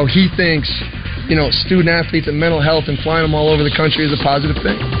how he thinks, student athletes and mental health and flying them all over the country is a positive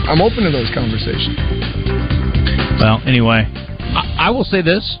thing. I'm open to those conversations. Well, anyway, I will say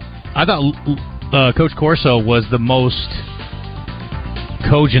this. I thought Coach Corso was the most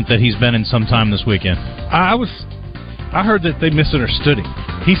cogent that he's been in some time this weekend. I heard that they misunderstood him.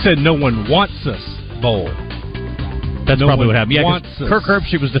 He said no one wants us bowl. That's probably what happened. Yeah, Kirk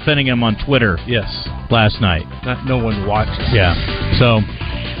Herbstreit was defending him on Twitter last night. Not no one watches. Yeah. So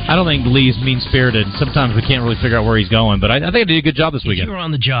I don't think Lee's mean-spirited. Sometimes we can't really figure out where he's going, but I think he did a good job this weekend. If you're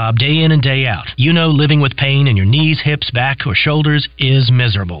on the job day in and day out, living with pain in your knees, hips, back, or shoulders is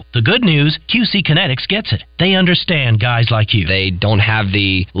miserable. The good news, QC Kinetics gets it. They understand guys like you. They don't have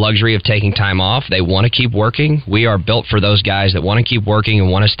the luxury of taking time off. They want to keep working. We are built for those guys that want to keep working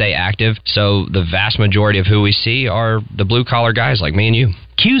and want to stay active. So the vast majority of who we see are the blue-collar guys like me and you.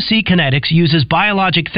 QC Kinetics uses biologic